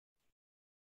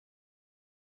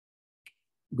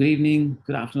Good evening,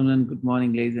 good afternoon, and good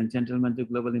morning, ladies and gentlemen, to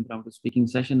Global Impromptu Speaking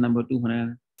session number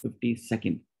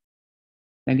 252.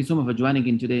 Thank you so much for joining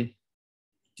in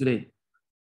today.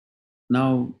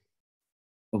 Now,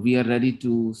 we are ready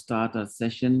to start our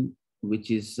session,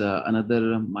 which is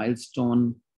another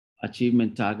milestone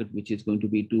achievement target, which is going to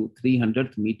be to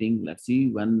 300th meeting. Let's see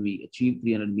when we achieve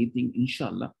 300 meeting,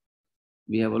 inshallah.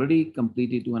 We have already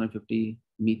completed 250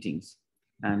 meetings,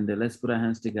 and let's put our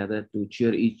hands together to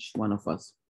cheer each one of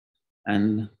us.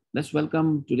 And let's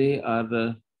welcome today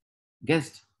our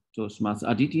guest, Toastmaster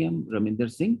ADTM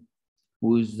Raminder Singh,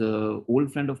 who is an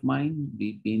old friend of mine.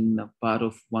 We've been a part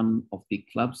of one of the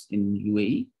clubs in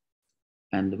UAE,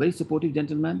 and a very supportive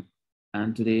gentleman.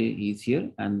 And today he's here,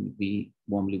 and we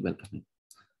warmly welcome him.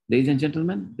 Ladies and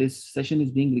gentlemen, this session is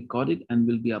being recorded and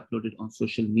will be uploaded on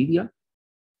social media.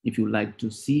 If you like to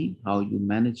see how you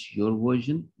manage your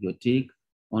version, your take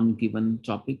on given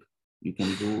topic, you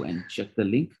can go and check the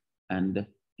link and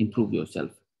improve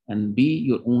yourself and be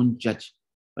your own judge.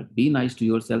 But be nice to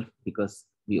yourself because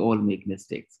we all make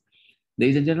mistakes.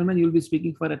 Ladies and gentlemen, you'll be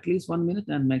speaking for at least 1 minute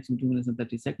and maximum 2 minutes and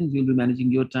 30 seconds. You'll be managing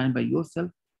your time by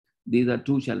yourself. These are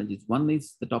two challenges. One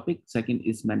is the topic. Second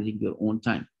is managing your own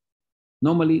time.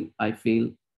 Normally, I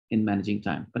fail in managing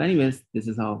time. But anyways, this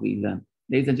is how we learn.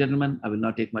 Ladies and gentlemen, I will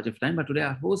not take much of time, but today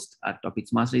our host, our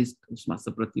topics master is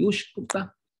Master Pratyush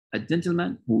Gupta, a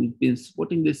gentleman who's been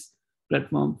supporting this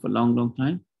platform for a long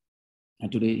time. And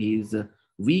today he is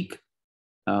weak,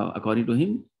 according to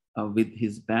him, with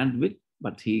his bandwidth,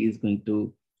 but he is going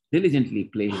to diligently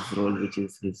play his role, which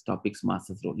is his topics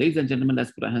master's role. Ladies and gentlemen,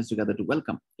 let's put our hands together to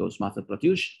welcome Toastmaster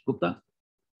Pratyush Gupta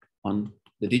on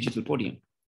the digital podium.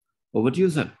 Over to you,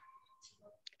 sir.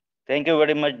 Thank you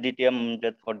very much, DTM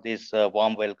Amjad, for this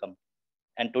warm welcome.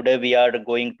 And today we are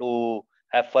going to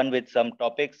have fun with some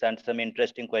topics and some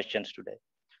interesting questions today.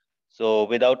 So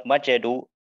without much ado,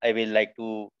 I will like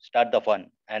to start the fun.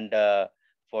 And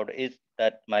for is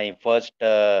that my first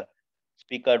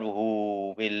speaker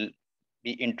who will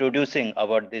be introducing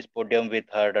about this podium with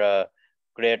her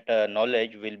great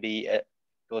knowledge will be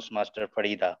Toastmaster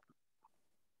Farida.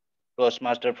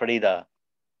 Toastmaster Farida.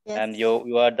 Yes. And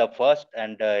you are the first,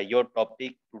 and your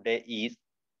topic today is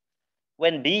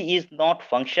when D is not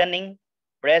functioning,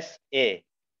 press A.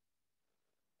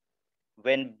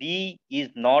 When D is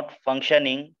not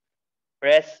functioning,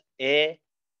 press A.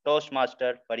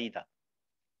 Toastmaster Farida.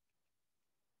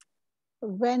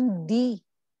 When D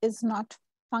is not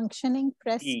functioning,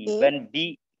 press A. When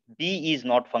D is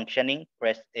not functioning,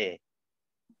 press A.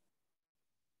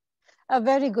 A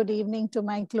very good evening to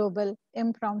my global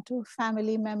impromptu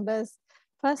family members.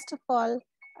 First of all,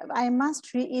 I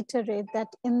must reiterate that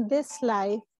in this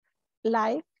life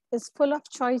is full of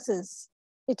choices.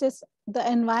 It is the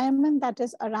environment that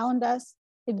is around us.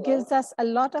 It gives us a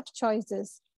lot of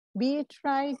choices, be it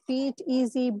right, be it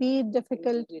easy, be it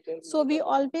difficult. So we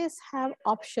always have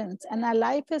options, and our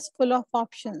life is full of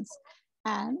options.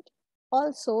 And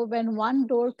also, when one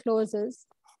door closes,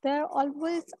 there are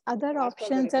always other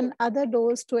options and other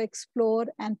doors to explore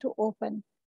and to open.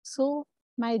 So,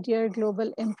 my dear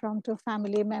global impromptu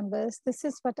family members, this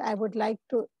is what I would like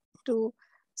to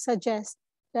suggest,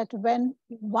 that when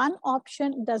one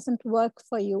option doesn't work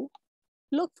for you,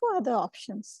 look for other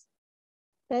options.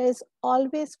 There is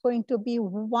always going to be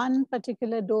one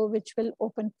particular door which will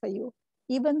open for you.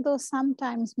 Even though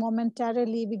sometimes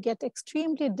momentarily we get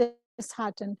extremely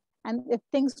disheartened, and if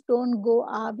things don't go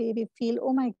our way, we feel,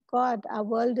 oh my God, our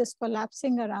world is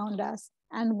collapsing around us.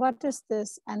 And what is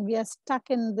this? And we are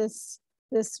stuck in this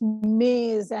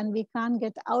maze and we can't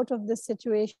get out of this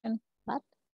situation. But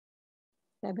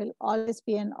there will always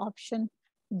be an option.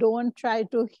 Don't try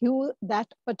to hew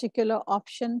that particular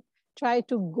option. Try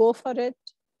to go for it,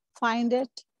 find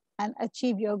it, and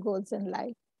achieve your goals in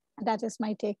life. And that is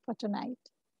my take for tonight.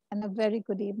 And a very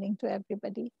good evening to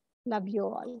everybody. Love you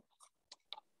all.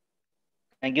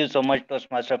 Thank you so much,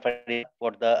 Toastmaster Farida,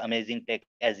 for the amazing take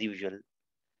as usual.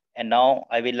 And now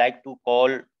I will like to call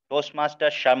Toastmaster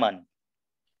Shaman.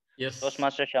 Yes.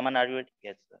 Toastmaster Shaman, are you ready?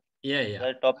 Yes, sir. Yeah.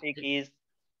 Your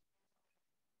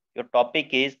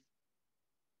topic is,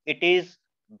 it is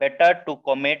better to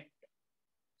commit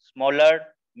smaller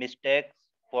mistakes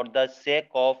for the sake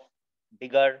of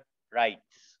bigger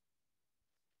rights.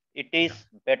 It is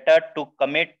better to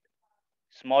commit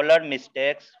smaller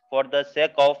mistakes for the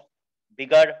sake of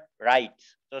bigger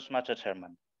rights. Toastmaster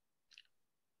Sharman.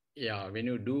 Yeah, when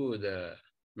you do the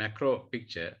macro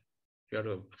picture, you have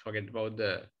to forget about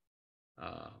the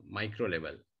micro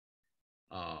level.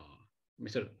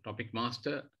 Mr. Topic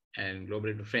Master and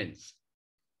Global Friends.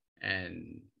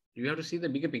 And you have to see the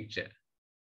bigger picture.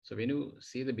 So when you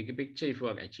see the bigger picture, if you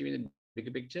are achieving the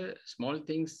bigger picture, small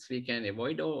things we can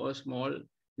avoid or small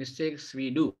mistakes we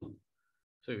do.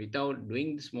 So without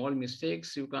doing the small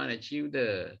mistakes, you can't achieve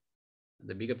the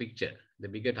bigger picture, the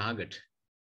bigger target.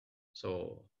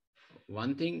 So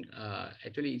one thing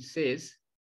actually it says,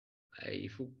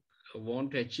 if you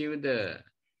want to achieve the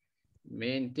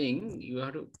main thing, you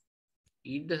have to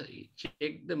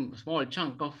check the small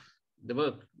chunk of the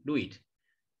work, do it.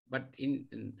 But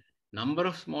in number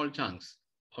of small chunks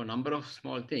or number of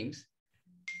small things,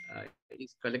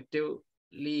 is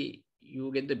collectively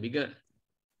you get the bigger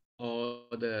or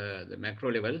the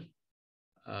macro level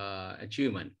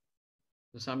achievement.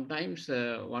 So sometimes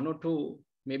one or two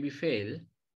maybe fail,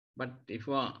 but if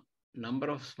you are number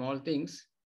of small things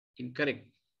incorrect,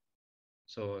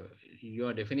 so you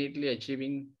are definitely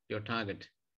achieving your target.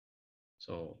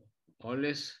 So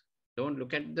always don't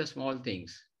look at the small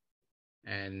things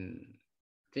and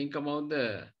think about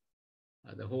the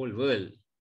whole world.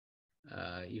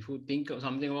 If you think of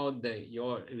something about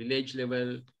your village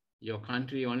level, your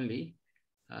country only,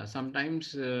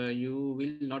 sometimes you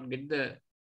will not get the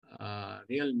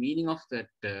real meaning of that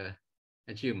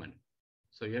achievement.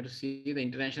 So you have to see the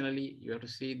internationally, you have to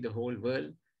see the whole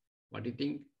world. What do you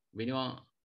think when you are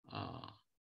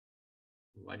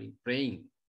praying?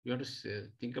 You have to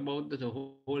think about the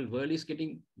whole world is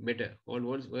getting better. Whole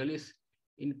world is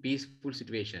in peaceful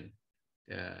situation.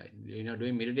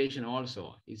 Doing meditation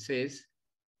also. It says,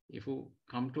 if you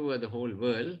come to the whole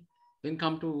world, then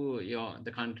come to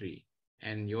the country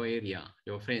and your area,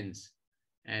 your friends.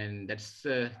 And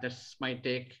that's my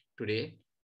take today.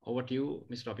 Over to you,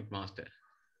 Mr. Topic Master.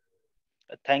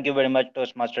 Thank you very much,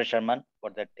 Toastmaster Sharman,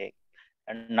 for that take.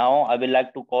 And now I would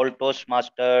like to call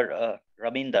Toastmaster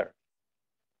Rabinder.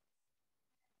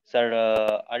 Sir,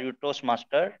 are you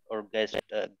Toastmaster or guest?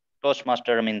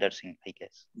 Toastmaster Rabinder Singh, I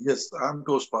guess. Yes, I'm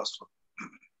Toastmaster.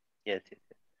 Yes.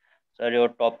 Sir, your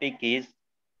topic is,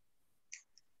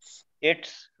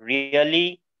 it's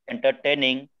really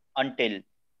entertaining until.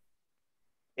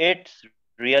 It's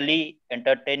really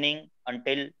entertaining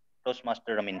until,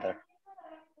 Toastmaster Rabinder.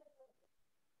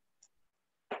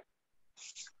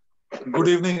 Good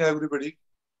evening, everybody.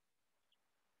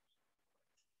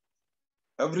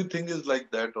 Everything is like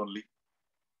that only.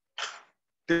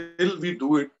 Till we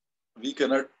do it, we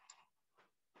cannot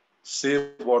say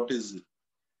what is it.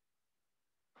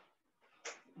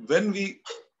 When we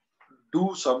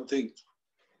do something,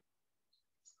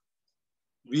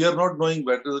 we are not knowing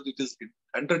whether it is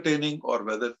entertaining or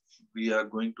whether we are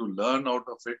going to learn out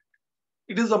of it.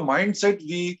 It is a mindset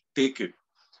we take it.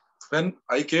 When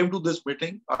I came to this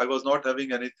meeting, I was not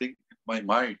having anything in my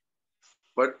mind,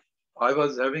 but I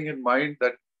was having in mind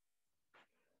that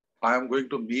I am going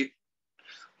to meet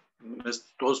Mr.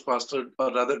 Toastmaster,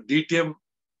 or rather DTM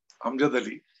Amjad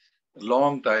Ali,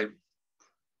 long time.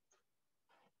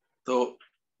 So,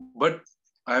 but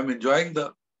I am enjoying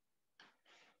the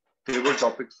table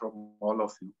topics from all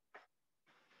of you.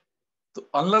 So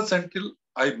unless until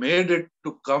I made it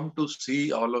to come to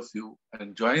see all of you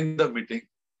and join the meeting,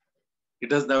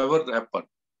 it has never happened.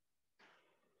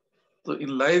 So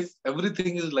in life,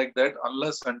 everything is like that.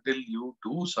 Unless until you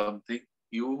do something,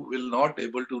 you will not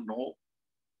able to know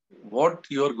what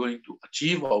you are going to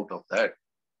achieve out of that.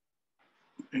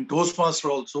 In Toastmaster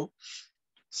also,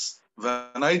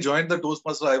 when I joined the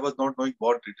Toastmaster, I was not knowing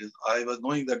what it is. I was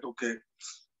knowing that, okay,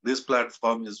 this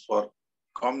platform is for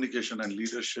communication and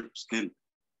leadership skill.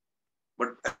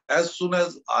 But as soon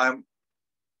as I am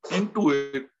into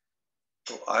it,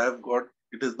 so I have got,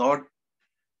 it is not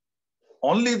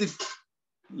only the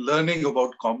learning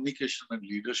about communication and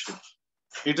leadership.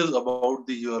 It is about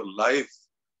your life,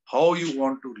 how you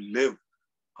want to live,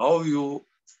 how you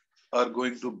are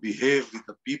going to behave with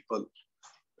the people.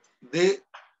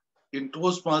 In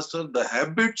Toastmaster, the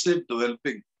habits in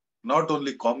developing, not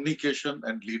only communication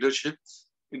and leadership,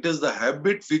 it is the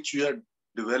habit which we are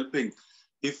developing.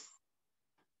 If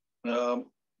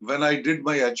when I did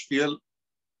my HPL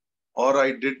or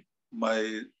I did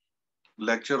my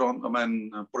lecture on,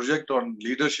 project on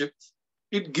leadership,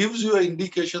 it gives you an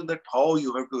indication that how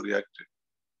you have to react it.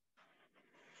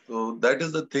 So that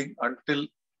is the thing. Until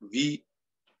we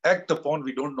act upon,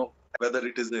 we don't know whether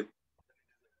it is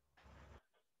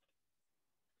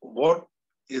what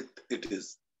it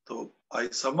is. So I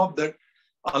sum up that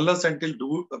unless until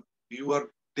you are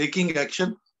taking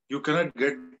action, you cannot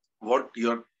get what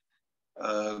you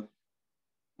are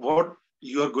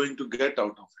going to get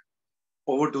out of it.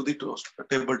 Over to the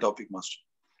table topic master.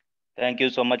 Thank you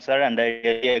so much, sir. And I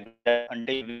really agree that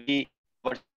until we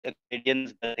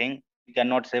experience the thing, we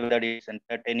cannot say whether it's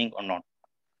entertaining or not.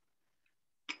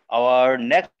 Our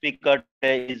next speaker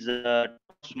today is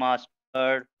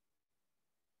Toastmaster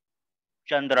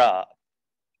Chandra,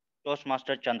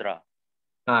 Toastmaster Chandra.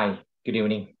 Hi, good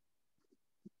evening.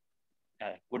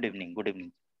 Good evening. Good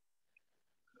evening.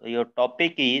 So your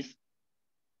topic is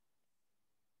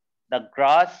the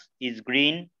grass is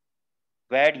green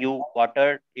where you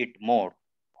water it more.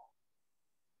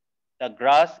 The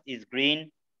grass is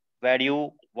green where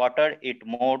you water it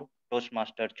more,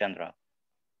 Toastmaster Chandra.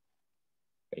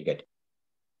 Very good.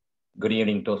 Good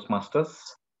evening, Toastmasters.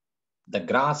 The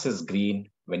grass is green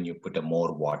when you put a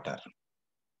more water.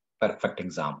 Perfect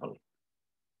example.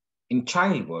 In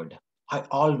childhood, I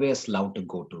always loved to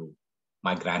go to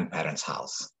my grandparents'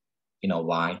 house. You know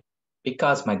why?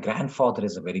 Because my grandfather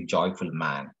is a very joyful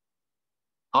man.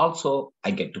 Also,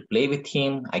 I get to play with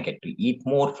him, I get to eat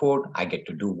more food, I get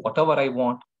to do whatever I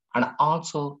want, and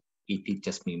also he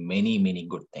teaches me many, many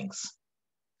good things.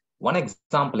 One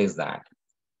example is that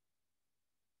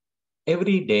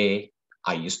every day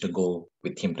I used to go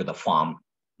with him to the farm,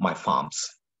 my farms.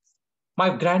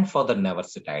 My grandfather never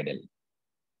sit idle.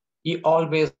 He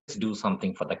always do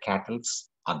something for the cattle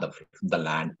or the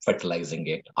land, fertilizing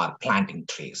it or planting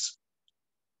trees.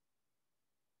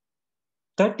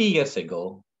 30 years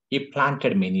ago, he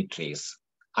planted many trees.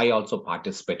 I also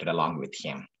participated along with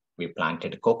him. We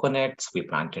planted coconuts, we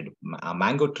planted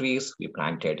mango trees, we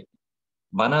planted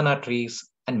banana trees,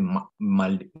 and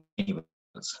many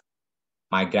vegetables.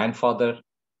 My grandfather,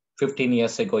 15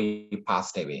 years ago, he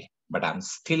passed away, but I'm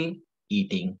still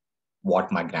eating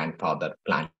what my grandfather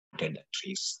planted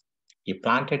trees. He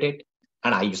planted it,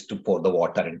 and I used to pour the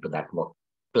water into that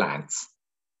plants.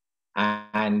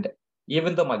 And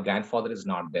even though my grandfather is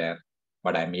not there,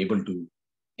 but I'm able to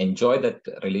enjoy that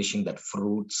relation, that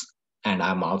fruits, and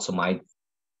I'm also my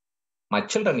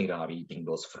children are eating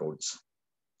those fruits.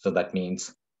 So that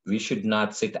means we should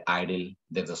not sit idle.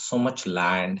 There's so much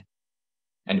land,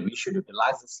 and we should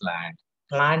utilize this land,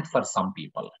 plant for some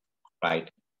people, right?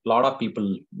 A lot of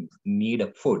people need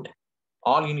a food.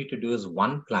 All you need to do is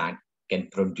one plant can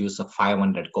produce a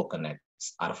 500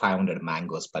 coconuts or 500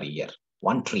 mangoes per year,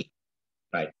 one tree,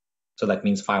 right? So that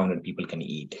means 500 people can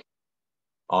eat.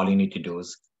 All you need to do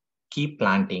is keep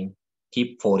planting,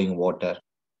 keep pouring water,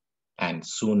 and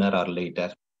sooner or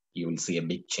later, you will see a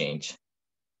big change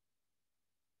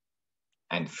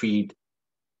and feed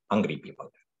hungry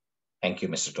people. Thank you,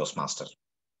 Mr. Toastmaster.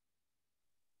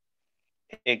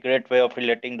 A great way of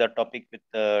relating the topic with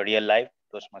real life,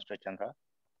 Toastmaster Chandra.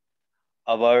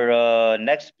 Our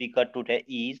next speaker today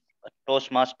is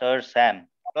Toastmaster Sam.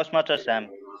 Toastmaster Sam.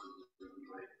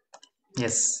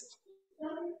 Yes.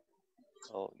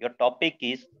 So your topic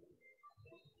is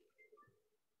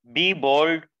be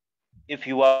bold if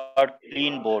you are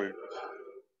clean bold.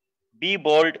 Be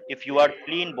bold if you are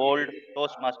clean bold,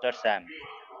 Toastmaster Sam.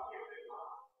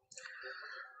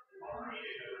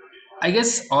 I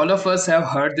guess all of us have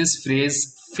heard this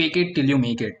phrase, fake it till you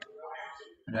make it,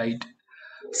 right?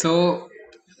 So,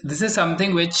 this is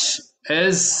something which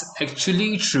is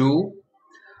actually true,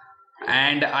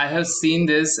 and I have seen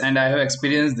this and I have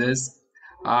experienced this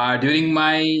during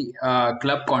my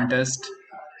club contest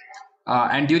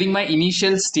and during my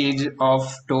initial stage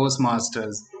of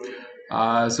Toastmasters.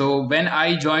 So when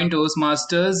I joined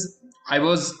Toastmasters, I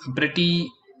was pretty,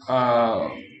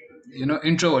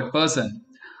 introvert person.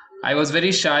 I was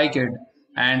very shy kid,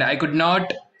 and I could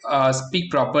not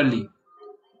speak properly.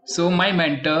 So my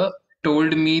mentor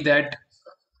told me that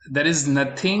there is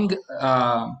nothing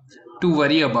to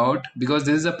worry about because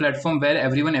this is a platform where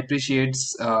everyone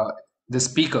appreciates the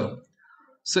speaker.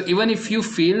 So even if you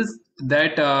feel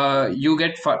that you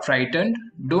get frightened,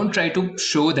 don't try to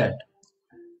show that.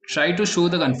 Try to show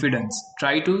the confidence.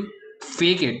 Try to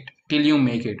fake it till you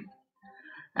make it.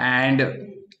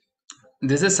 And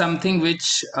this is something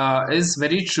which is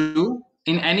very true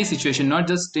in any situation, not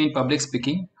just in public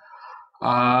speaking.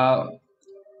 Uh,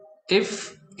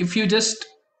 if you just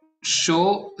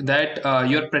show that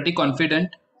you're pretty confident,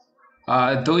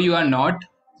 though you are not,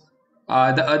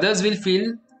 the others will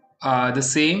feel the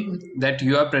same, that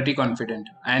you are pretty confident.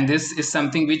 And this is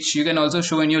something which you can also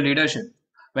show in your leadership.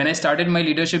 When I started my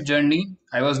leadership journey,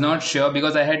 I was not sure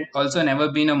because I had also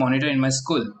never been a monitor in my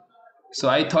school. So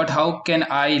I thought, how can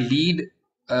I lead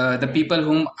the people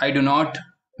whom I do not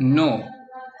know?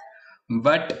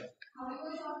 But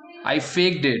I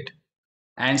faked it,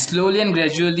 and slowly and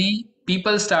gradually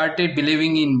people started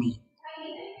believing in me,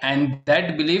 and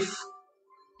that belief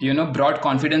brought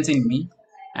confidence in me.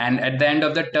 And at the end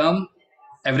of the term,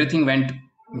 everything went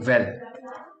well.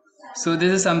 So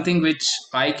this is something which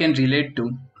I can relate to,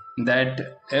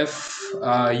 that if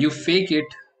you fake it,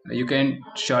 you can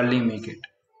surely make it.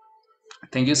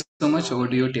 Thank you so much. Over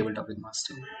to your table topic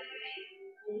master.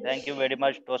 Thank you very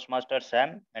much, Toastmaster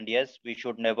Sam. And yes, we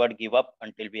should never give up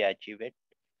until we achieve it.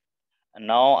 And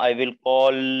now I will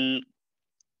call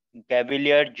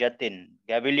Gavilier Jatin.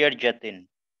 Gavilier Jatin,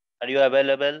 are you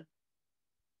available?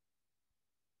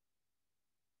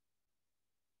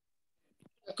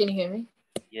 Can you hear me?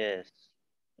 Yes.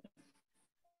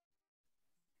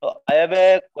 So I have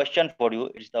a question for you.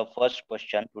 It's the first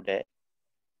question today.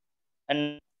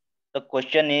 And the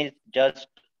question is just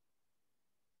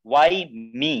why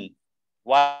me?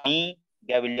 Why me,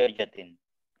 Gavilier Jatin?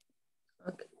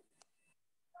 Okay.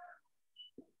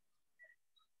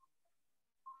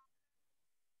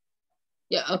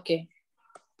 Yeah, okay.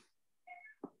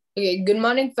 Okay, good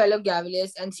morning, fellow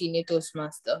Gavaliers and senior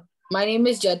Toastmaster. My name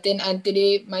is Jatin, and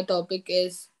today my topic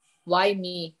is why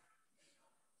me?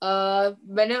 I'll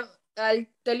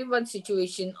tell you one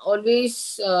situation.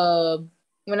 Always,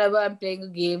 whenever I'm playing a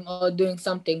game or doing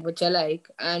something which I like,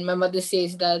 and my mother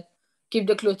says that keep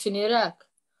the clothes in your rack,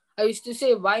 I used to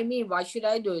say, why me? Why should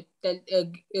I do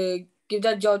it? Give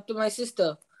that job to my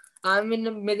sister. I'm in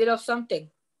the middle of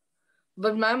something.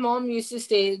 But my mom used to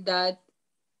say that,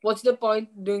 what's the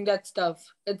point doing that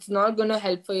stuff? It's not going to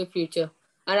help for your future.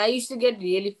 And I used to get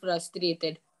really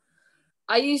frustrated.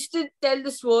 I used to tell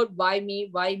this word, why me,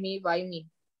 why me, why me.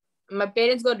 My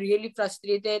parents got really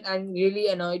frustrated and really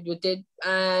annoyed with it.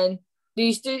 And they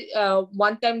used to,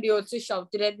 one time they also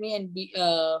shouted at me and they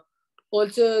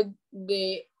also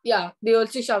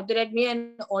shouted at me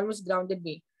and almost grounded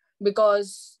me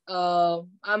because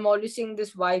I'm always saying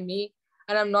this, why me?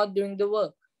 And I'm not doing the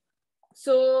work.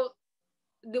 So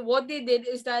what they did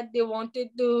is that they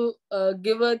wanted to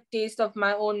give a taste of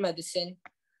my own medicine.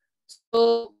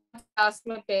 So once I asked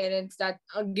my parents that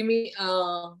give me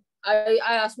I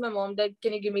asked my mom that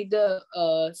can you give me the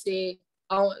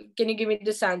can you give me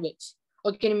the sandwich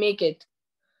or can you make it?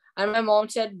 And my mom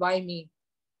said, why me?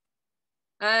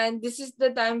 And this is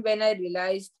the time when I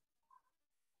realized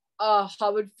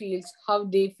how it feels, how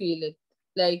they feel it.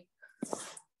 Like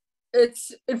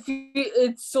it's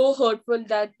so hurtful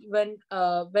that when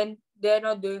they're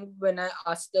not doing when I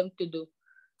ask them to do.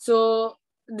 So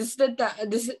this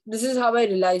is how I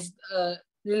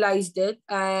realized it,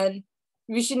 and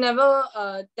we should never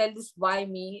tell this why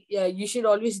me. Yeah, you should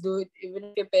always do it, even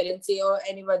if your parents say or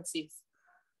anyone says.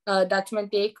 That's my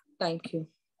take. Thank you.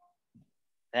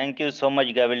 Thank you so much,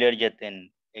 Gavilier Jatin.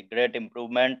 A great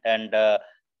improvement. And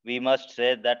we must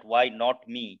say that why not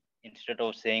me instead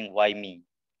of saying why me.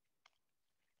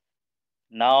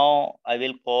 Now I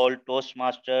will call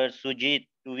Toastmaster Sujit.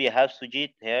 Do we have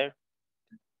Sujit here?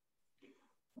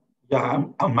 Yeah,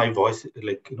 my voice,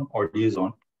 audio is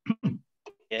on.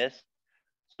 Yes.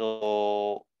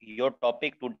 So your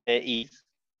topic today is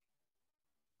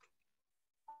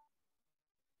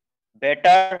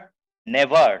better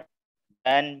never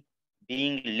than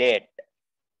being late.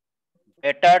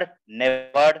 Better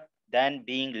never than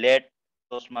being late,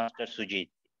 Toastmaster Sujit.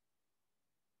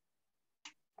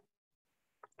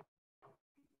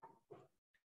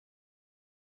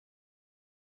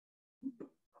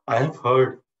 I have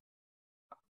heard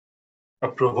a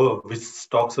proverb which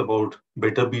talks about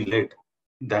better be late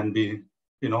than be,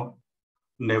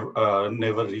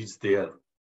 never reach there.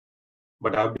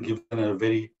 But I've been given a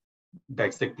very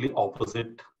exactly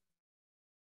opposite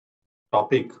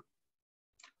topic,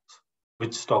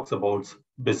 which talks about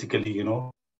basically,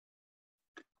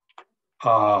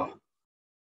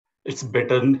 it's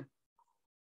better.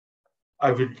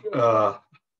 I would,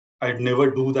 I'd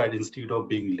never do that instead of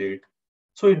being late.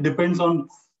 So it depends on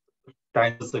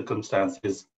time,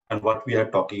 circumstances, and what we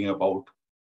are talking about.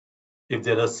 If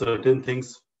there are certain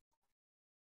things,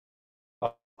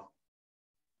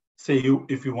 say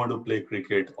if you want to play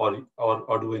cricket or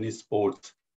do any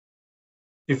sports,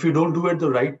 if you don't do it at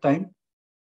the right time,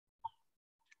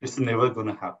 it's never going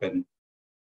to happen.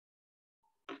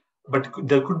 But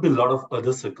there could be a lot of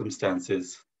other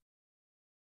circumstances.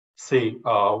 Say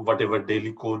whatever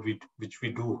daily core which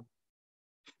we do,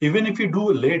 even if you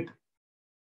do late,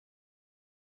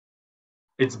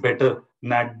 it's better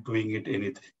not doing it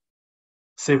anything.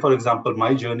 Say for example,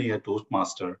 my journey at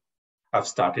Toastmaster, I've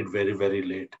started very, very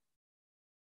late.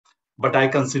 But I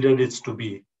considered it to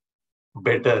be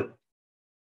better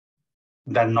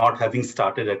than not having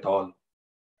started at all.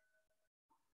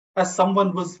 As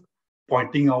someone was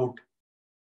pointing out,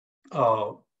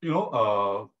 a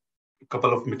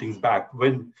couple of meetings back,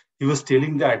 when he was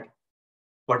telling that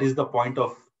what is the point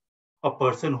of a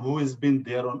person who has been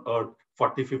there on earth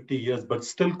 40, 50 years, but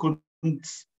still couldn't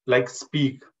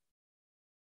speak.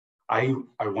 I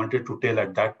wanted to tell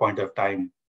at that point of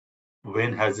time,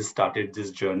 when has he started this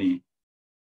journey?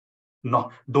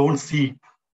 No, don't see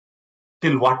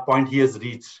till what point he has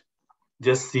reached.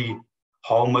 Just see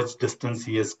how much distance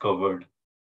he has covered.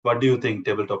 What do you think,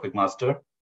 table topic master?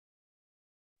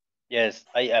 Yes,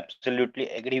 I absolutely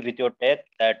agree with your take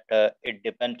that it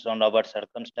depends on our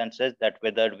circumstances that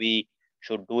whether we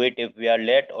should do it if we are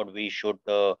late or we should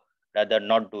rather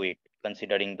not do it,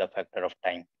 considering the factor of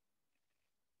time.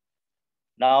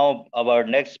 Now, our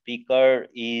next speaker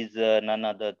is none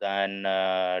other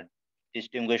than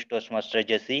distinguished Toastmaster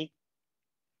Jesse.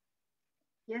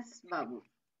 Yes, Babu,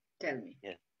 tell me.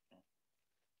 Yes.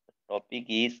 The topic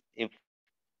is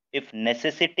if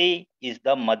necessity is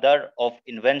the mother of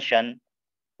invention,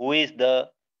 who is the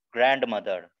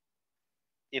grandmother?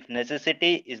 If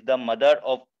necessity is the mother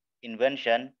of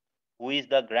invention, who is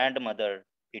the grandmother,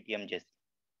 PTM Jesse?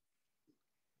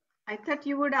 I thought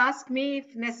you would ask me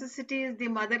if necessity is the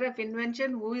mother of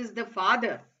invention, who is the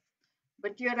father?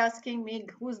 But you're asking me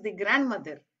who's the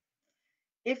grandmother.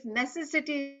 If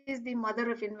necessity is the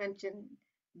mother of invention,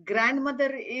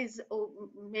 grandmother is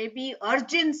maybe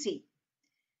urgency.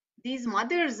 These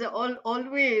mothers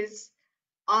always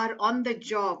are on the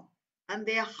job and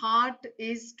their heart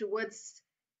is towards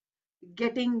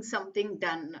getting something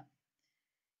done.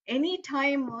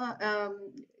 Anytime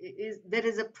there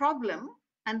is a problem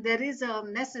and there is a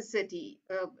necessity,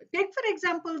 take for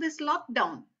example this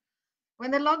lockdown. When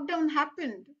the lockdown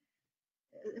happened,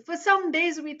 for some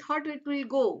days we thought it will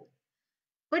go,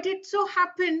 but it so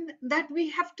happened that we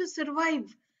have to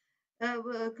survive.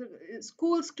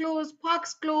 Schools closed,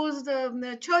 parks closed,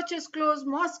 churches closed,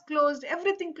 mosques closed,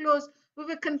 everything closed. We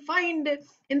were confined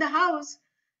in the house.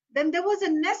 Then there was a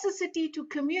necessity to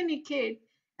communicate,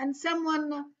 and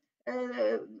someone,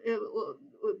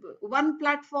 one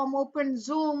platform opened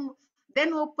Zoom,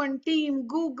 then opened Team,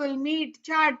 Google Meet,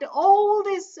 Chat, all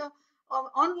this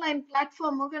online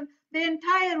platform. The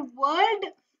entire world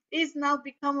is now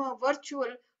become a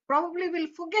virtual. Probably will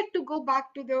forget to go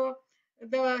back to the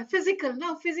physical.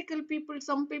 Now physical people,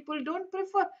 some people don't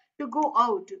prefer to go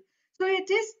out. So it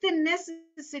is the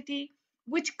necessity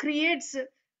which creates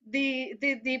the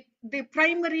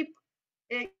primary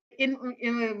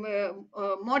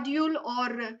module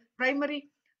or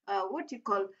primary what you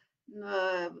call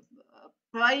uh,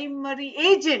 primary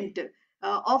agent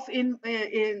of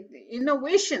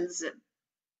innovations.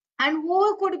 And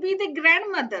who could be the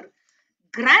grandmother?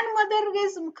 Grandmother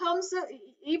comes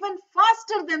even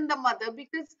faster than the mother,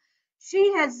 because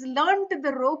she has learned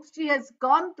the ropes, she has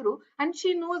gone through, and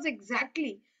she knows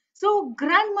exactly. So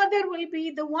grandmother will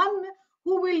be the one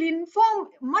who will inform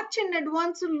much in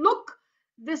advance. Look,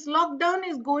 this lockdown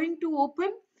is going to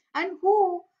open, and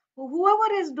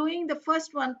whoever is doing the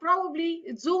first one, probably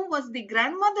Zoom was the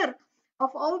grandmother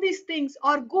of all these things,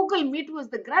 or Google Meet was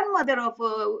the grandmother of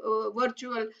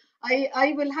virtual.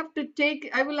 I will have to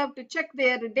check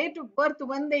their date of birth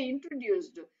when they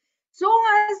introduced. So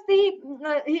as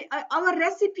our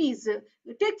recipes,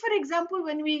 take for example,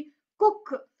 when we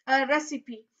cook a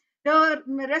recipe, the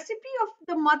recipe of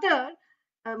the mother,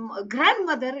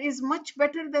 grandmother, is much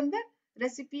better than the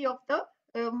recipe of the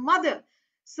mother.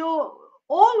 So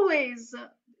always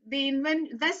the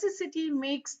necessity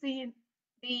makes the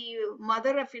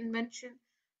mother of invention,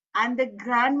 and the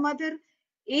grandmother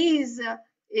is the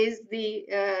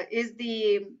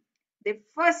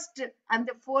first and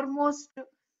the foremost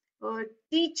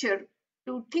teacher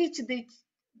to teach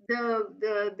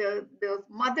the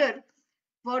mother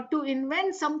for to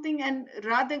invent something and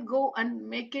rather go and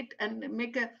make it and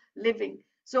make a living.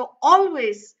 So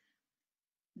always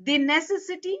the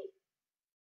necessity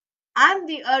and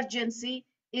the urgency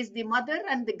is the mother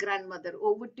and the grandmother.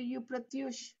 Over to you,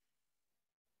 Pratyush.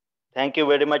 Thank you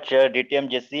very much, DTM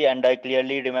Jesse. And I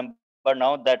clearly remember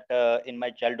now that in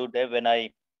my childhood day, when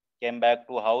I came back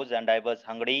to house and I was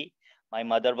hungry, my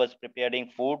mother was preparing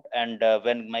food. And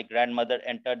when my grandmother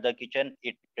entered the kitchen,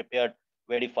 it prepared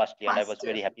very fastly. And I was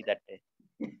very happy that day.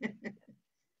 And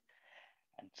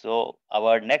so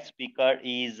our next speaker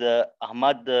is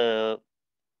Ahmad.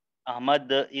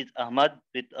 Is Ahmad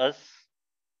with us?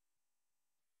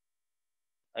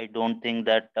 I don't think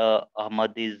that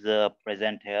Ahmad is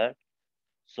present here.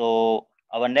 So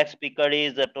our next speaker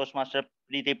is Toastmaster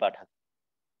Preeti Pathak.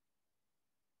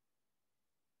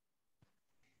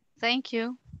 Thank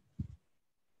you.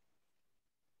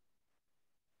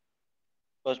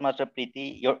 Toastmaster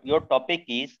Preeti, your topic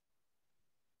is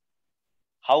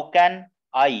how can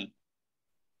I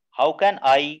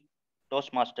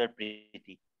Toastmaster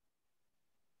Preeti?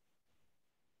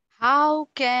 How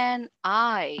can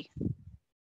I?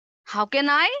 How can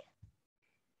I?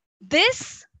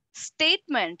 This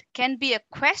statement can be a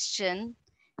question,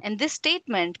 and this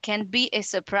statement can be a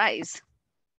surprise.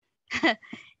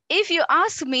 If you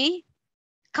ask me,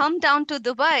 come down to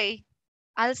Dubai,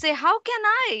 I'll say, how can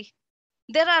I?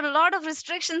 There are a lot of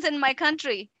restrictions in my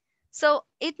country. So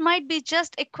it might be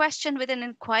just a question with an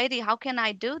inquiry. How can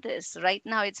I do this? Right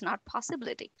now, it's not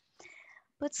possibility.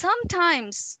 But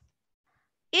sometimes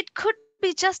it could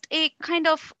be just a kind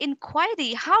of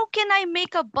inquiry. How can I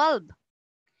make a bulb?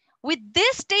 With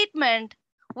this statement,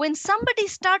 when somebody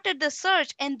started the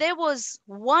search and there was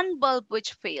one bulb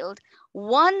which failed,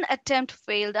 one attempt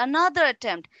failed, another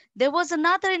attempt, there was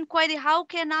another inquiry. How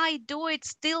can I do it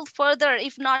still further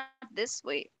if not this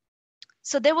way?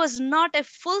 So there was not a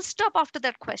full stop after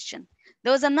that question.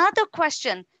 There was another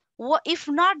question. What, if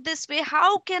not this way,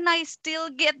 how can I still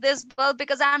get this bulb?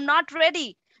 Because I'm not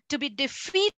ready to be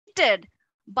defeated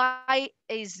by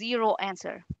a zero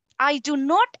answer. I do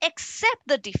not accept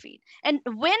the defeat. And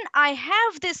when I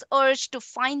have this urge to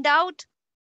find out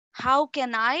how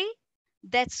can I,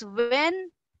 that's when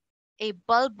a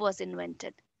bulb was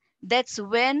invented. That's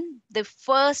when the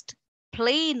first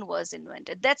plane was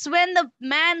invented. That's when the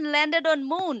man landed on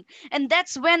moon. And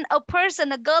that's when a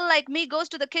person, a girl like me, goes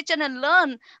to the kitchen and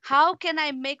learn how can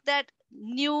I make that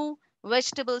new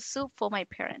vegetable soup for my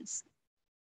parents.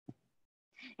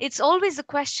 It's always a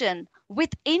question with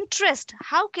interest.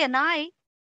 How can I?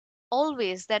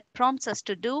 Always that prompts us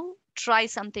to do, try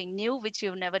something new which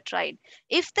you've never tried.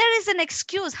 If there is an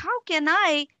excuse, how can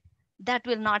I? That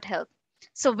will not help.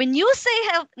 So when you say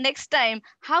help next time,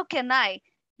 how can I?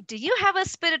 Do you have a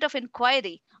spirit of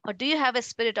inquiry or do you have a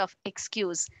spirit of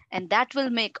excuse? And that will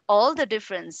make all the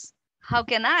difference. How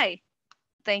can I?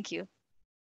 Thank you.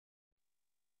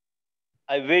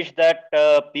 I wish that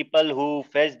people who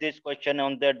face this question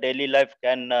on their daily life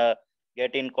can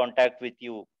get in contact with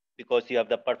you because you have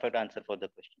the perfect answer for the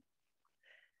question.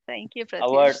 Thank you,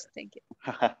 Our Pratyush. Thank you.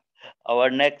 our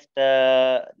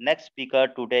next speaker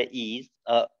today is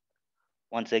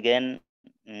once again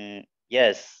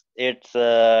yes, it's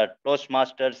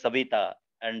Toastmaster Savita,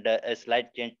 and a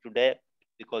slight change today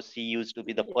because she used to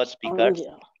be the first speaker.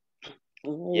 Yeah.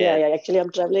 Yes. Yeah. Actually,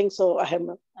 I'm traveling, so I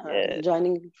am Yes.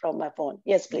 joining from my phone.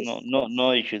 Yes, please.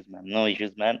 No issues, ma'am. No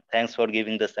issues, ma'am. Thanks for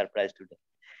giving the surprise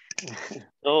today.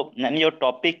 So, ma'am, your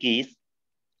topic is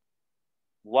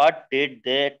what did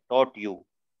they taught you?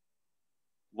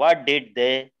 What did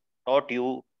they taught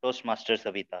you, Toastmaster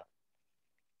Savita?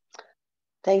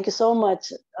 Thank you so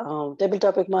much, Table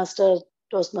Topic Master,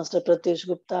 Toastmaster Pratyush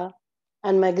Gupta,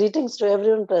 and my greetings to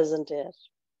everyone present here.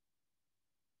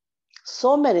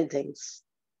 So many things.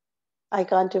 I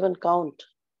can't even count.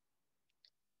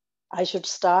 I should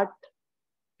start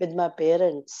with my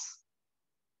parents.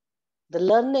 The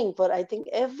learning for, I think,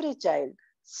 every child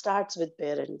starts with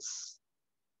parents.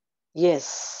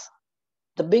 Yes,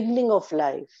 the beginning of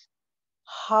life.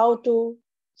 How to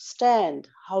stand,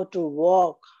 how to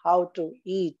walk, how to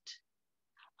eat,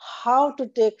 how to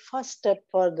take first step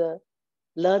for the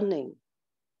learning.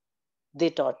 They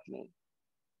taught me.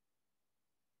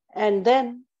 And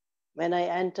then when I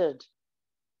entered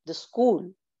the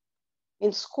school,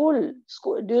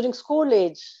 during school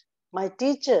age, my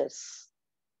teachers,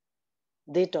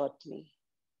 they taught me.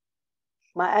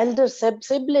 My elder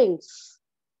siblings,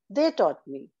 they taught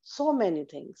me so many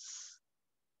things.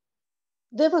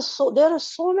 There are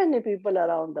so many people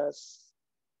around us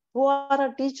who are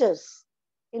our teachers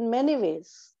in many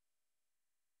ways.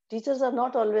 Teachers are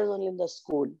not always only in the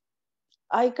school.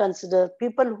 I consider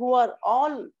people who are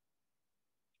all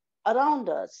around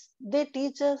us, they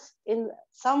teach us in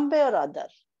some way or other.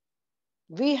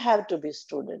 We have to be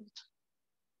student.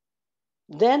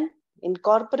 Then in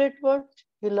corporate world,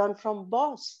 you learn from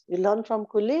boss, you learn from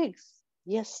colleagues.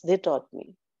 Yes, they taught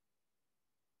me.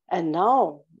 And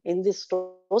now in this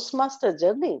Toastmaster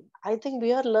journey, I think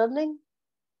we are learning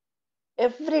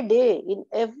every day, in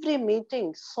every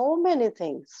meeting, so many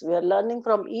things. We are learning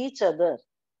from each other.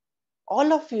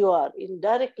 All of you are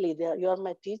indirectly there. You are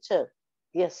my teacher.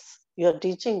 Yes, you are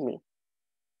teaching me.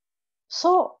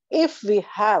 So if we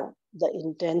have the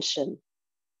intention,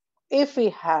 if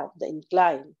we have the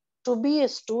incline to be a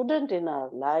student in our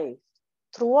life,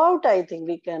 throughout, I think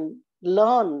we can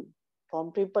learn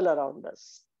from people around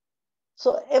us.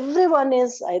 So everyone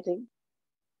is, I think,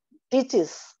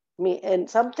 teaches me in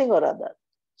something or other.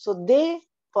 So they,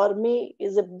 for me,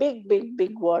 is a big, big,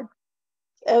 big word.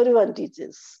 Everyone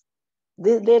teaches.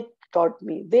 They taught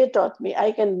me. They taught me.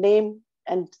 I can name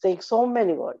and take so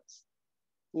many words.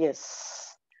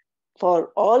 Yes.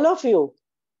 For all of you,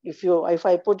 if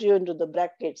I put you into the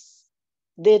brackets,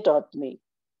 they taught me.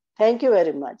 Thank you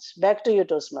very much. Back to you,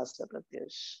 Toastmaster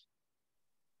Pratyush.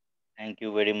 Thank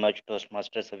you very much,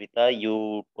 Toastmaster Savita.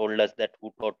 You told us that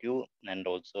who taught you and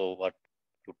also what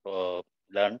you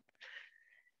learned.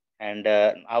 And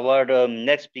our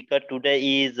next speaker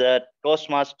today is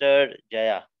Toastmaster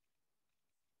Jaya.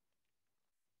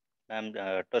 I'm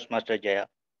Toastmaster Jaya.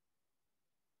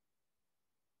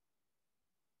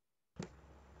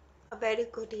 A very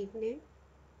good evening.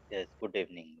 Yes, good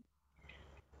evening.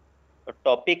 The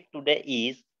topic today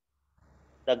is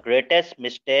the greatest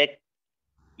mistake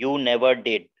you never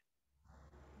did.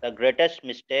 The greatest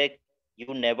mistake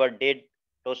you never did,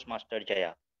 Toastmaster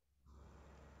Jaya.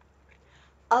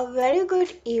 A very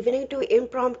good evening to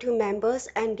impromptu members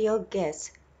and dear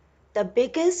guests. The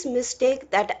biggest mistake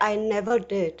that I never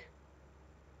did.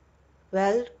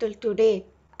 Well, till today,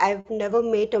 I've never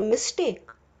made a mistake.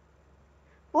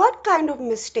 What kind of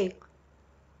mistake?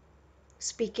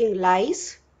 Speaking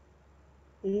lies?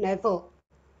 Never.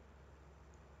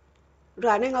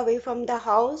 Running away from the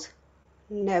house?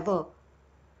 Never.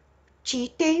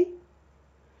 Cheating?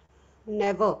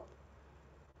 Never.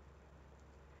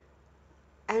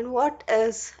 And what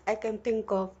else I can think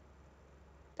of?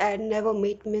 I never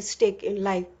made mistake in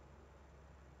life.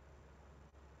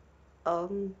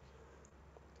 Um,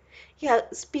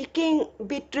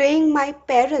 betraying my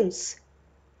parents.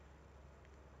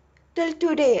 Till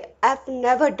today, I've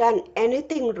never done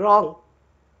anything wrong.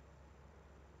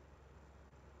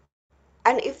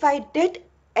 And if I did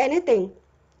anything,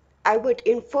 I would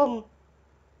inform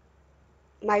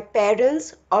my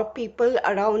parents or people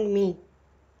around me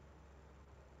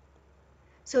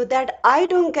so that I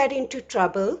don't get into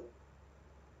trouble.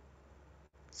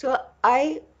 So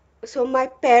so my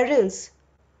parents,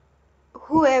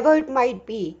 whoever it might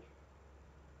be,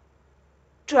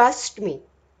 trust me.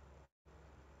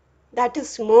 That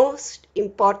is most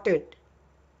important.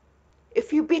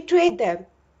 If you betray them,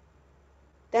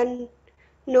 then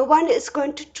no one is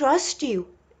going to trust you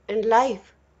in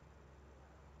life.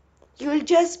 You'll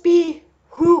just be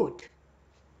rude.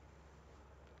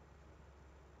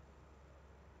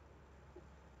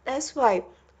 That's why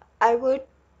I would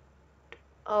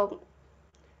um,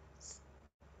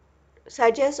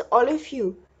 suggest all of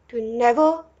you to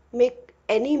never make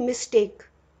any mistake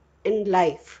in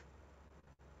life.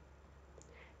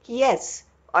 Yes,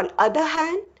 on other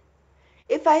hand,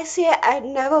 if I say I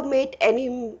never made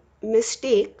any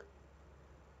mistake,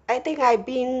 I think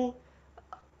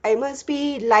I must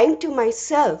be lying to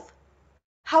myself.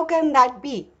 How can that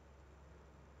be?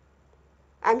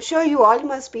 I'm sure you all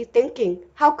must be thinking,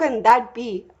 how can that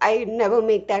be? I never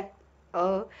make that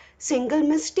single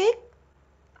mistake.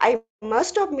 I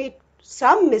must have made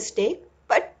some mistake,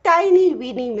 but tiny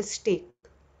weeny mistake,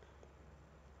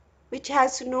 which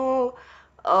has no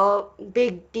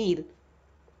big deal.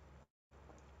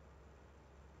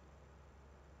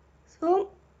 So,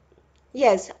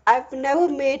 yes, I've never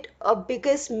made a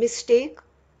biggest mistake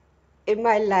in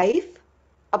my life,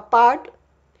 apart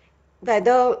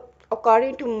whether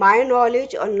according to my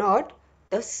knowledge or not,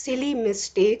 the silly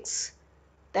mistakes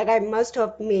that I must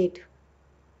have made.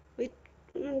 It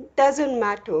doesn't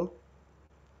matter,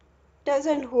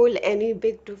 doesn't hold any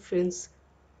big difference.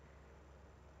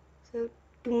 So,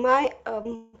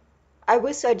 I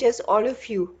would suggest all of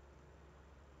you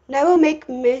never make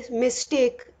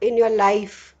mistake in your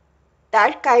life.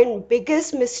 That kind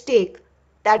biggest mistake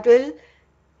that will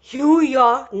hew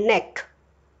your neck,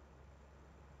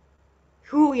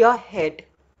 hew your head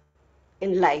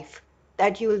in life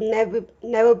that you will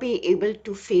never be able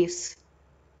to face.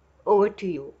 Over to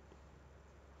you.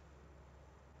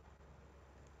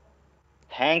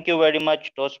 Thank you very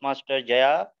much, Toastmaster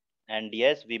Jaya. And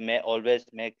yes, we may always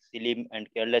make silly and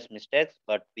careless mistakes,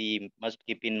 but we must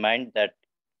keep in mind that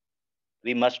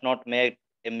we must not make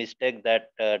a mistake that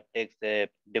takes a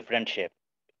different shape.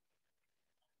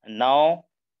 And now,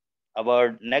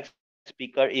 our next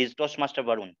speaker is Toastmaster Varun.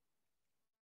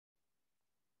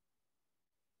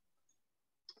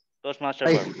 Toastmaster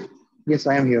Hi. Varun. Yes,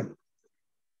 I am here.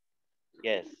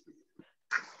 Yes.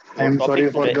 I Your am sorry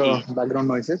topic for today the is background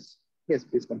noises. Yes,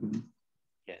 please continue.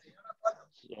 yes.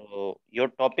 So your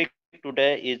topic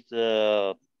today is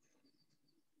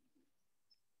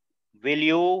will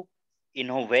you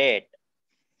innovate?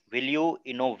 Will you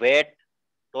innovate,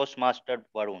 Toastmaster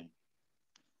Varun?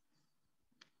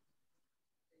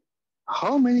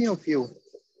 How many of you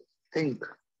think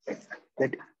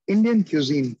that Indian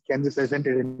cuisine can be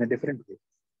presented in a different way?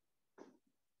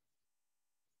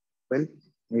 Well,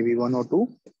 maybe one or two.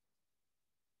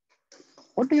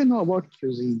 What do you know about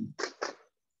cuisine?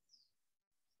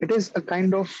 It is a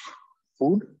kind of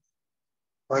food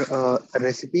or a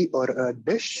recipe or a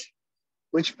dish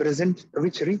which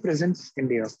represents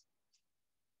India.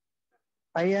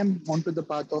 I am onto the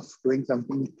path of doing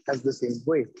something as the same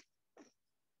way.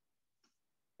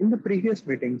 In the previous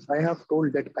meetings, I have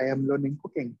told that I am learning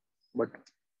cooking. But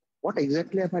what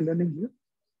exactly am I learning here?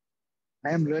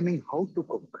 I am learning how to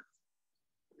cook.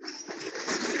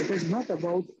 It is not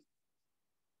about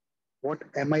what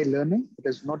am I learning. It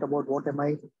is not about what am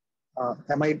I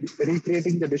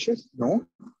recreating the dishes? No.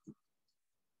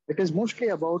 It is mostly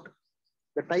about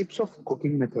the types of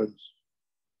cooking methods.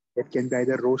 It can be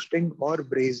either roasting or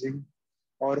braising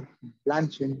or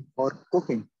blanching or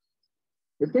cooking.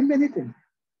 It can be anything.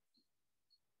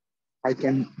 I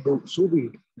can do sous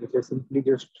vide, which is simply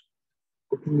just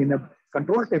cooking in a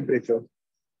controlled temperature,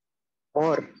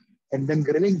 or and then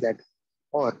grilling that,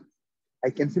 or I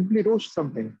can simply roast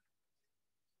something.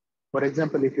 For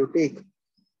example, if you take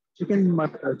chicken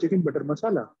butter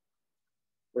masala,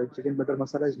 well, chicken butter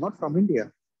masala is not from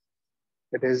India.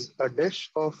 It is a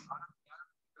dish of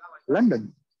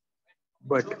London,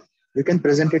 but you can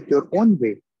present it your own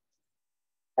way,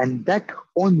 and that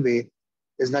own way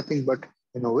is nothing but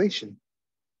innovation.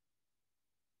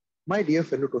 My dear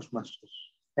fellow Toastmasters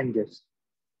and guests,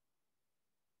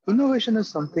 innovation is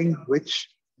something which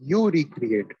you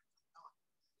recreate.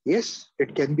 Yes,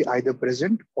 it can be either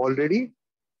present already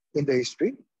in the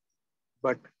history,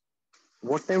 but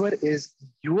whatever is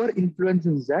your influence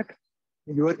in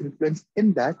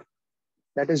that,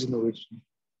 that is innovation.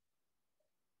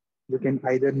 You can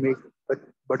either make a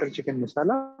butter chicken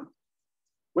masala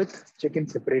with chicken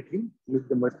separately, use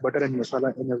the butter and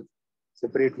masala in a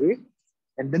separate way,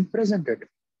 and then present it.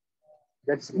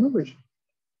 That's innovation.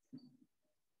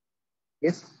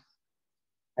 Yes,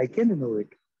 I can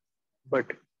innovate, but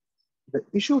the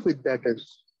issue with that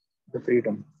is the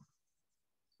freedom.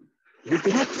 You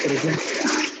cannot present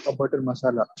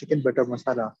a chicken butter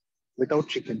masala without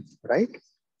chicken, right?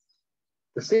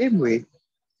 The same way,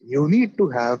 you need to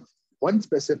have one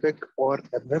specific or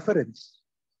a reference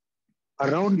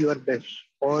around your dish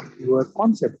or your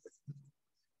concept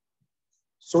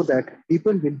so that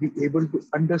people will be able to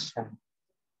understand.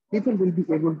 People will be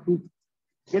able to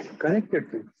get connected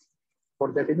to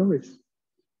for that innovation.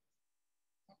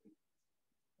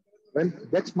 Well,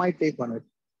 that's my take on it.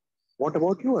 What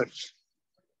about yours?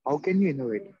 How can you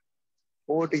innovate?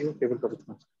 Over to you, tabletop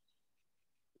master.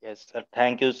 Yes, sir.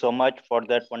 Thank you so much for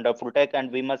that wonderful take.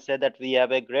 And we must say that we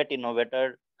have a great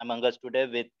innovator among us today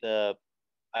with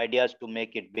ideas to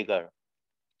make it bigger.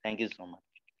 Thank you so much.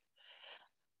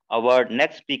 Our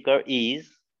next speaker is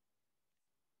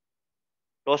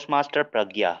Toastmaster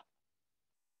Pragya.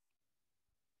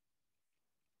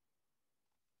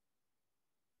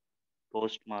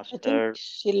 Toastmaster. I think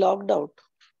she logged out.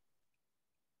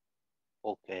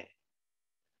 Okay.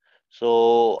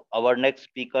 So our next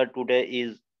speaker today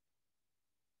is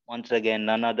once again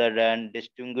none other than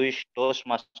distinguished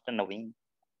Toastmaster Naveen.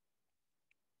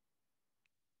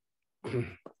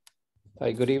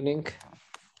 Hi, good evening.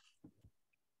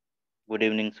 Good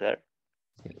evening, sir.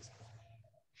 Yes.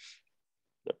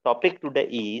 The topic today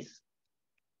is,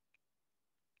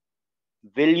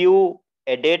 will you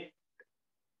edit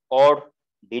or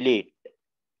delete?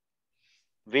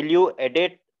 Will you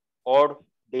edit or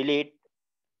delete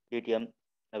DTM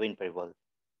Naveen Pariwal?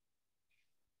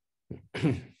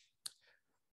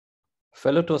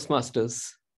 Fellow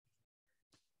Toastmasters,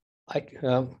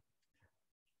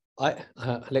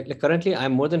 currently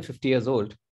I'm more than 50 years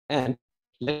old, and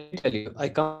let me tell you, I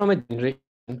come from a generation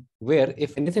where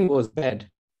if anything goes bad,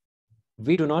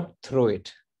 we do not throw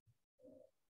it.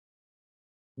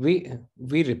 We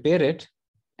repair it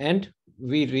and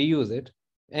we reuse it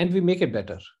and we make it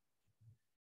better.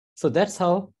 So that's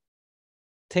how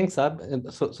things are.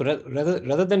 So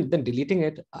rather than deleting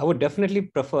it, I would definitely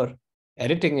prefer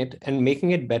editing it and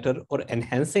making it better or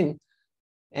enhancing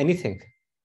anything.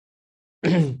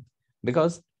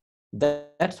 Because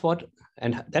that's what,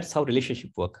 and that's how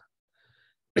relationships work.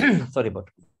 Sorry about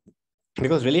it.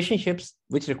 Because relationships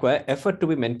which require effort to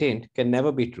be maintained can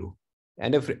never be true.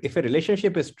 And if a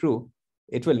relationship is true,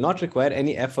 it will not require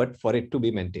any effort for it to be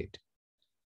maintained.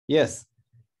 Yes,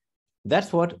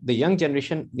 that's what the young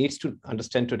generation needs to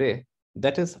understand today.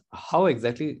 That is how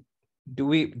exactly do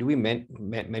we manage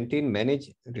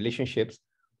relationships,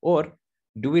 or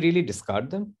do we really discard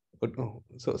them?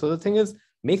 So the thing is,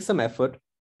 make some effort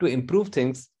to improve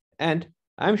things, and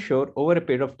I'm sure over a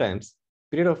period of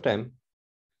time,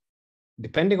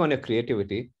 depending on your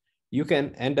creativity, you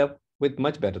can end up with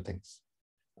much better things.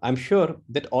 I'm sure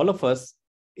that all of us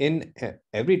in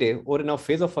every day or in our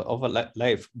phase of our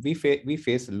life, we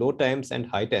face low times and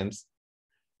high times.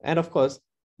 And of course,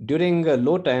 during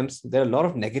low times, there are a lot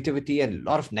of negativity and a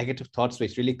lot of negative thoughts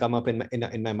which really come up in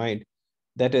my mind.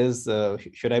 That is,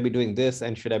 should I be doing this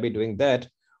and should I be doing that?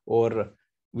 Or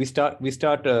we start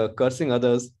cursing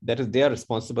others. That is, they are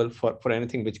responsible for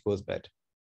anything which goes bad.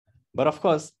 But of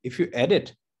course, if you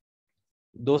edit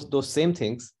those same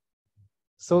things,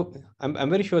 so I'm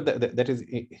very sure that is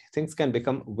things can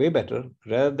become way better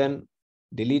rather than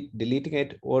deleting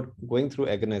it or going through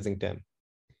agonizing time.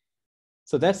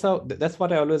 So that's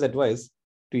what I always advise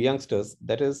to youngsters.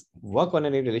 That is, work on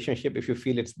any relationship if you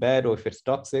feel it's bad or if it's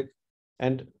toxic,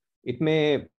 and it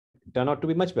may turn out to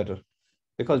be much better.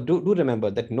 Because do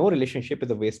remember that no relationship is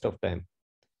a waste of time.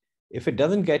 If it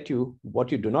doesn't get you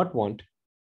what you do not want,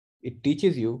 it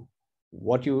teaches you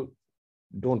what you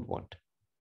don't want.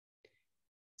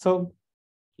 So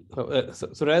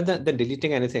rather than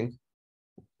deleting anything,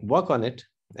 work on it,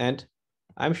 and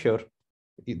I'm sure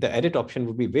the edit option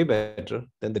would be way better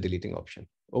than the deleting option.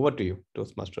 Over to you,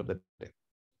 Toastmaster of the day.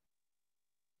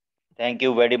 Thank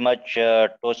you very much,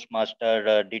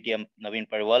 Toastmaster DTM Naveen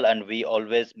Pariwal. And we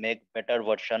always make better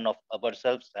version of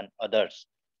ourselves and others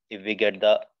if we get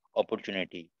the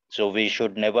opportunity. So we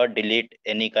should never delete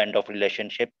any kind of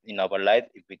relationship in our life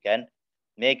if we can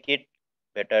make it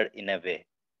better in a way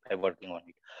by working on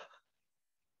it.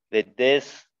 With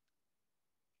this,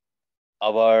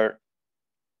 our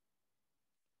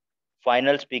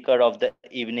final speaker of the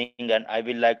evening, and I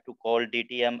will like to call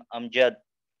DTM Amjad,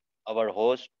 our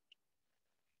host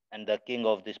and the king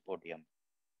of this podium.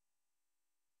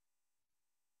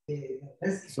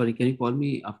 Sorry, can you call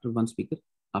me after one speaker?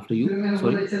 After you?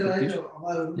 Sorry.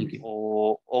 Thank you.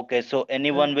 Oh, okay. So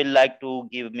anyone will like to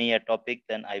give me a topic,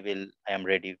 then I am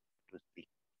ready to speak.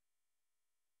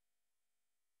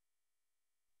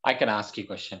 I can ask you a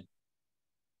question.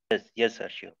 Yes, sir,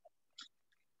 sure.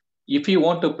 If you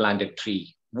want to plant a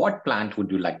tree, what plant would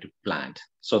you like to plant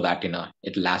so that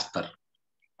it lasts for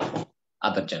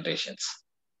other generations?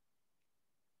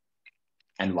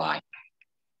 And why?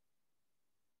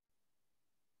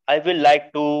 I will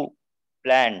like to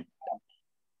plant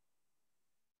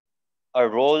a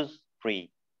rose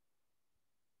tree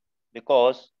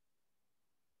because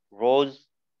rose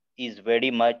is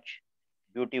very much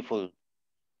beautiful.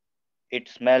 It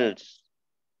smells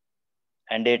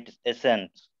and its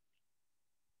essence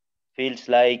feels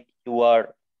like you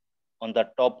are on the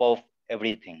top of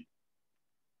everything.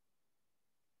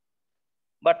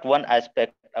 But one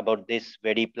aspect about this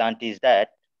very plant is that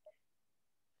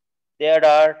there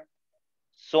are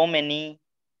so many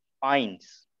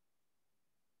pines,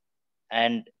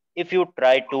 and if you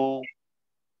try to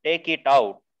take it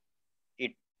out,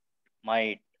 it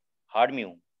might harm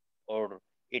you, or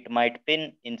it might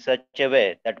pin in such a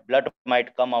way that blood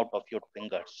might come out of your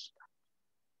fingers.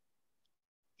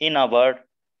 In our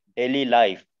daily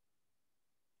life,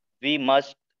 we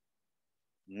must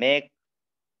make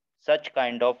such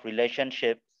kind of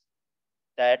relationships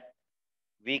that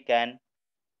we can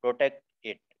protect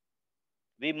it.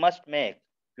 We must make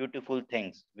beautiful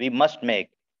things. We must make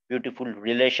beautiful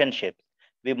relationships.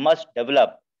 We must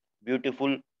develop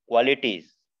beautiful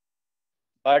qualities.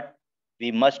 But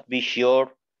we must be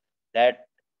sure that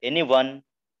anyone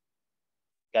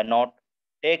cannot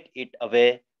take it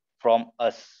away from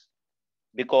us.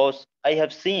 Because I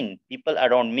have seen people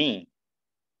around me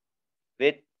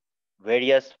with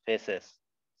various faces,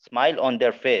 smile on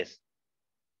their face,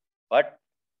 but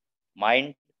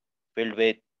mind filled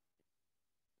with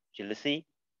jealousy,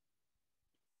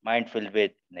 mind filled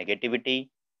with negativity.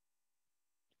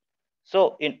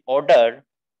 So, in order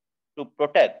to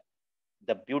protect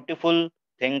the beautiful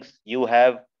things you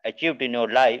have achieved in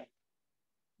your life,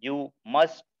 you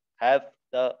must have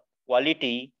the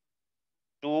quality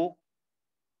to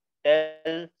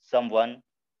tell someone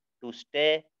to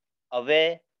stay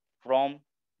away from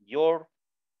your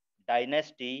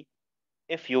dynasty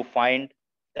if you find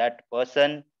that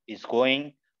person is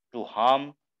going to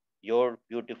harm your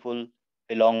beautiful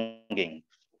belongings.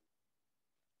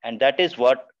 And that is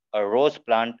what a rose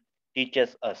plant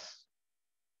teaches us.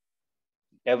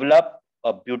 Develop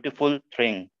a beautiful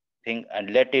thing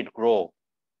and let it grow.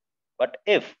 But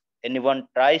if anyone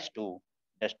tries to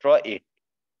destroy it,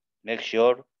 make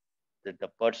sure that the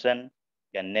person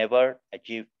can never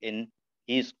achieve in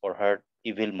his or her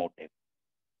evil motive.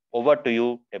 Over to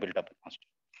you, tabletop master.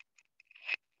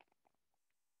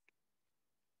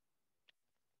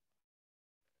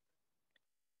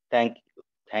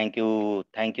 Thank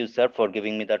you, sir, for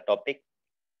giving me the topic.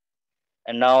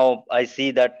 And now I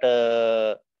see that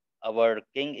our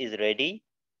king is ready.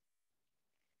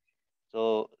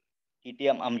 So,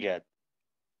 TTM Amjad.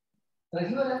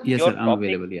 Yes, Your sir, I'm topic,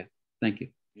 available. Yeah, thank you.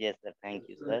 yes, sir, thank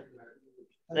you, sir.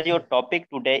 Sir, your topic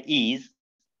today is,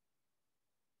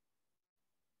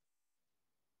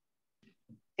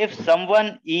 if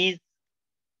someone is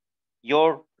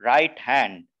your right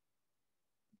hand,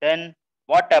 then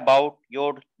what about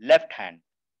your left hand?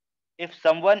 If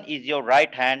someone is your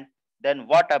right hand, then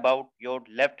what about your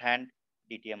left hand,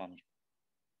 DTM Amjad?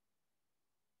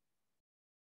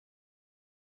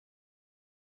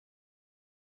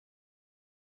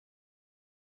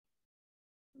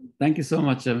 Thank you so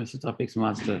much, Mr. Topics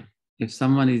Master. If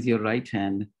someone is your right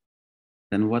hand,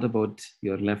 then what about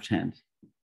your left hand?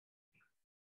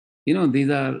 You know,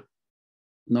 these are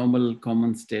normal,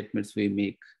 common statements we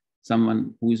make.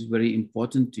 Someone who is very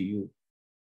important to you,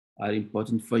 are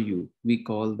important for you, we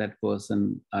call that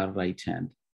person our right hand.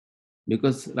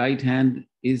 Because right hand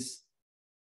is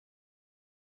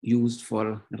used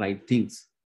for right things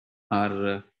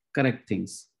or correct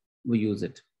things, we use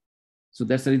it. So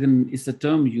that's the reason it's a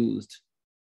term used.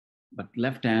 But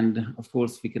left hand, of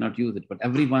course, we cannot use it. But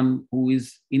everyone who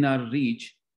is in our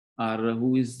reach or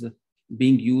who is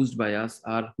being used by us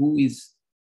or who is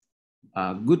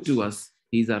good to us,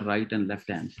 he's our right and left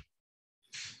hand.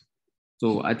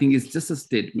 So I think it's just a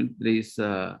statement. There is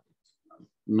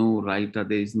no right or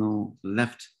there is no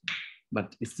left,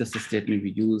 but it's just a statement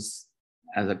we use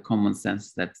as a common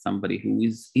sense that somebody who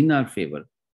is in our favor,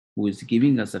 who is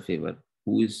giving us a favor,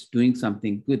 who is doing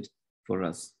something good for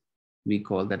us, we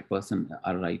call that person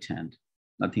our right hand,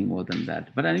 nothing more than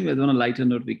that. But anyway, on a lighter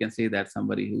note, we can say that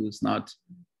somebody who is not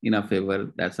in our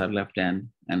favor, that's our left hand,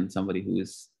 and somebody who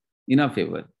is in our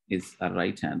favor is our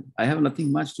right hand. I have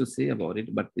nothing much to say about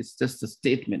it, but it's just a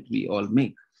statement we all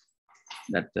make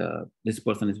that this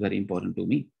person is very important to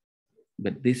me.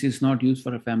 But this is not used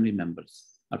for our family members.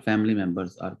 Our family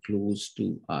members are close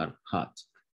to our heart.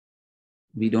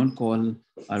 We don't call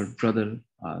our brother,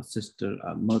 our sister,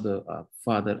 our mother, our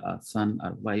father, our son,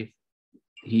 our wife,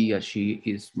 he or she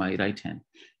is my right hand.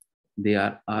 They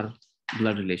are our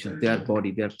blood relations, they are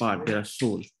body, they are part, they are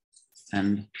soul.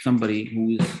 And somebody who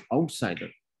is outsider,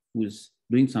 who is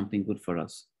doing something good for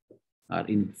us, are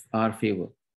in our favor,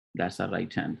 that's our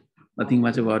right hand. Nothing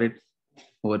much about it.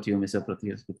 Over to you, Mr.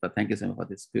 Pratyush Gupta. Thank you so much for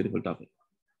this beautiful topic.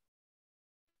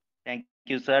 Thank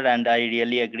you, sir. And I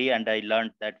really agree. And I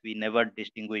learned that we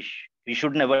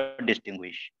should never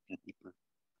distinguish in people.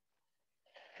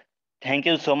 Thank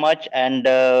you so much. And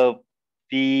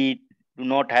we do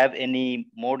not have any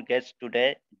more guests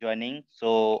today joining.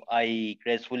 So I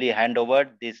gracefully hand over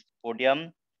this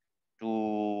podium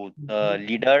to the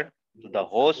leader, to the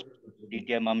host,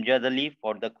 DTM Amjad Ali,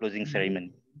 for the closing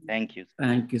ceremony. Thank you.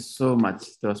 Thank you so much,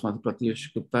 Mr.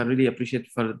 Pratyush Gupta. I really appreciate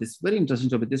for this very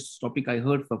interesting topic. This topic I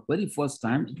heard for very first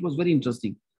time. It was very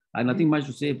interesting. I have nothing much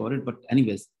to say about it, but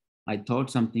anyways, I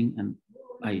thought something and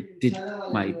I did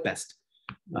my best,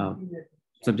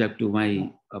 subject to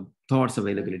my thoughts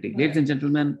availability. Ladies and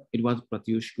gentlemen, it was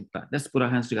Pratyush Gupta. Let's put our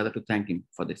hands together to thank him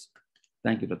for this.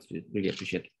 Thank you, Pratyush. Really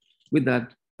appreciate it. With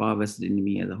that, power vested in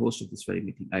me as a host of this very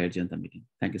meeting. I adjourn the meeting.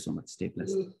 Thank you so much. Stay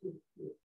blessed.